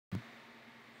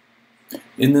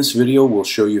In this video, we'll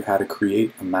show you how to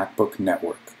create a MacBook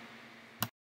network.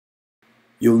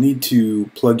 You'll need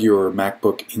to plug your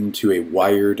MacBook into a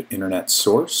wired internet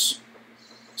source,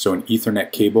 so an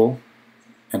Ethernet cable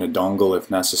and a dongle, if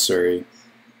necessary,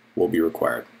 will be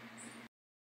required.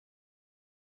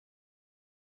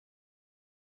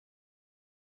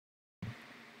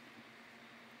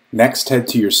 Next, head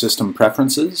to your system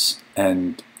preferences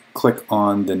and click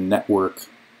on the network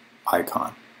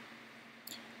icon.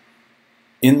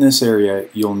 In this area,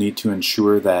 you'll need to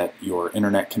ensure that your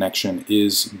internet connection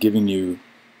is giving you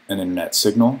an internet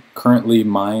signal. Currently,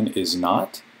 mine is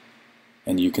not,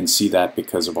 and you can see that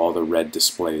because of all the red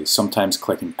displays. Sometimes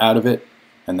clicking out of it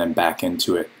and then back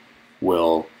into it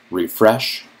will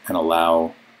refresh and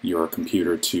allow your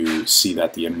computer to see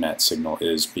that the internet signal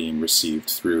is being received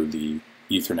through the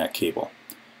Ethernet cable,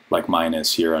 like mine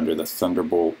is here under the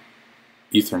Thunderbolt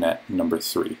Ethernet number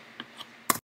 3.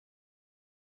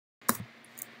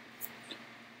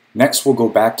 Next, we'll go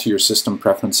back to your System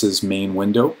Preferences main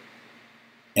window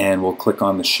and we'll click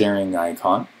on the sharing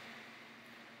icon.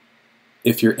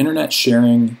 If your internet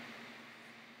sharing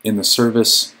in the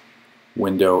service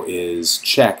window is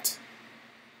checked,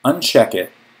 uncheck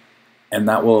it, and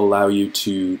that will allow you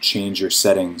to change your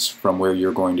settings from where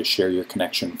you're going to share your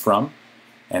connection from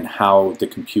and how the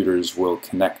computers will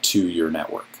connect to your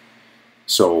network.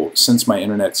 So since my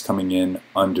internet's coming in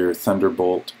under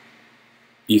Thunderbolt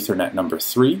Ethernet number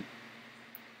 3,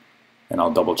 and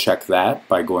I'll double check that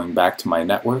by going back to my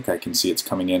network. I can see it's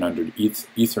coming in under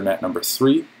Ethernet number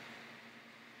 3,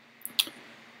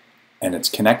 and it's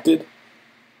connected.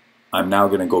 I'm now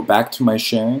going to go back to my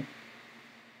sharing,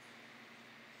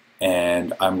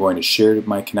 and I'm going to share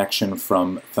my connection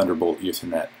from Thunderbolt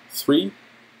Ethernet 3,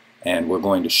 and we're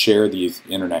going to share the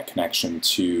internet connection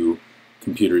to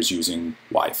computers using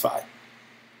Wi-Fi.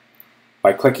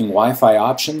 By clicking Wi-Fi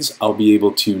options, I'll be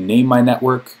able to name my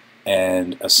network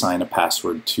and assign a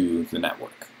password to the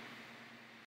network.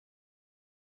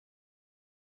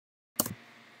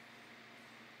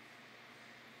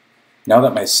 Now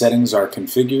that my settings are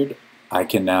configured, I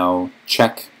can now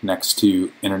check next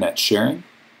to internet sharing,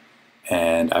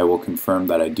 and I will confirm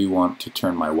that I do want to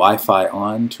turn my Wi-Fi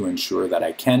on to ensure that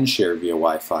I can share via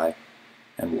Wi-Fi,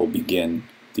 and we'll begin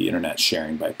the internet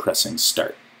sharing by pressing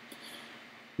start.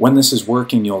 When this is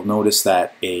working, you'll notice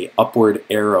that an upward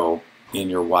arrow in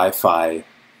your Wi-Fi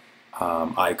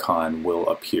icon will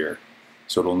appear.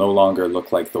 So it'll no longer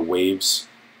look like the waves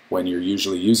when you're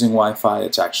usually using Wi-Fi.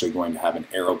 It's actually going to have an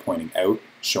arrow pointing out,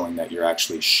 showing that you're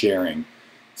actually sharing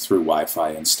through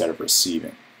Wi-Fi instead of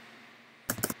receiving.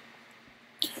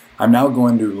 I'm now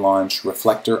going to launch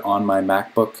Reflector on my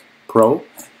MacBook Pro.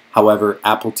 However,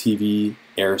 Apple TV,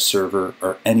 Air Server,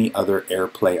 or any other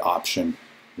AirPlay option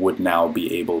would now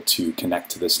be able to connect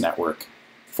to this network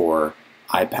for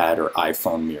iPad or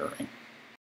iPhone mirroring.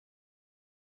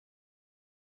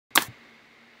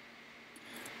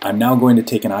 I'm now going to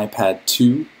take an iPad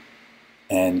 2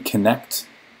 and connect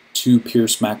to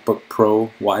Pierce MacBook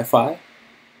Pro Wi-Fi,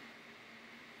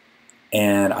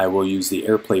 and I will use the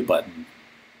AirPlay button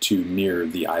to mirror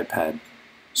the iPad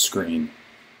screen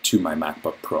to my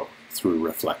MacBook Pro through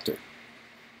Reflector.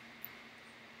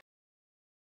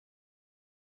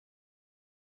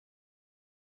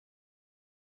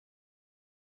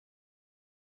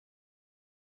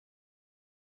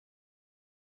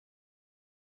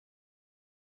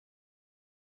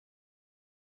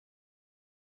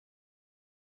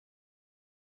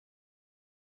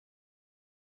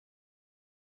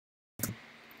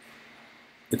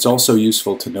 It's also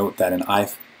useful to note that an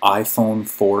iPhone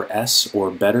 4S or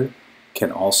better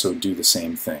can also do the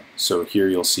same thing. So here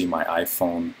you'll see my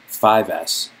iPhone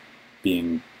 5S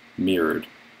being mirrored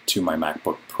to my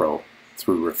MacBook Pro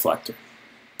through Reflector.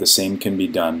 The same can be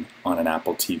done on an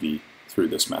Apple TV through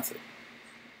this method.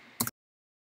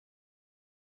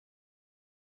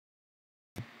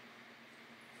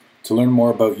 To learn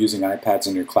more about using iPads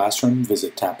in your classroom,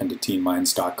 visit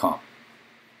tapintoteenminds.com.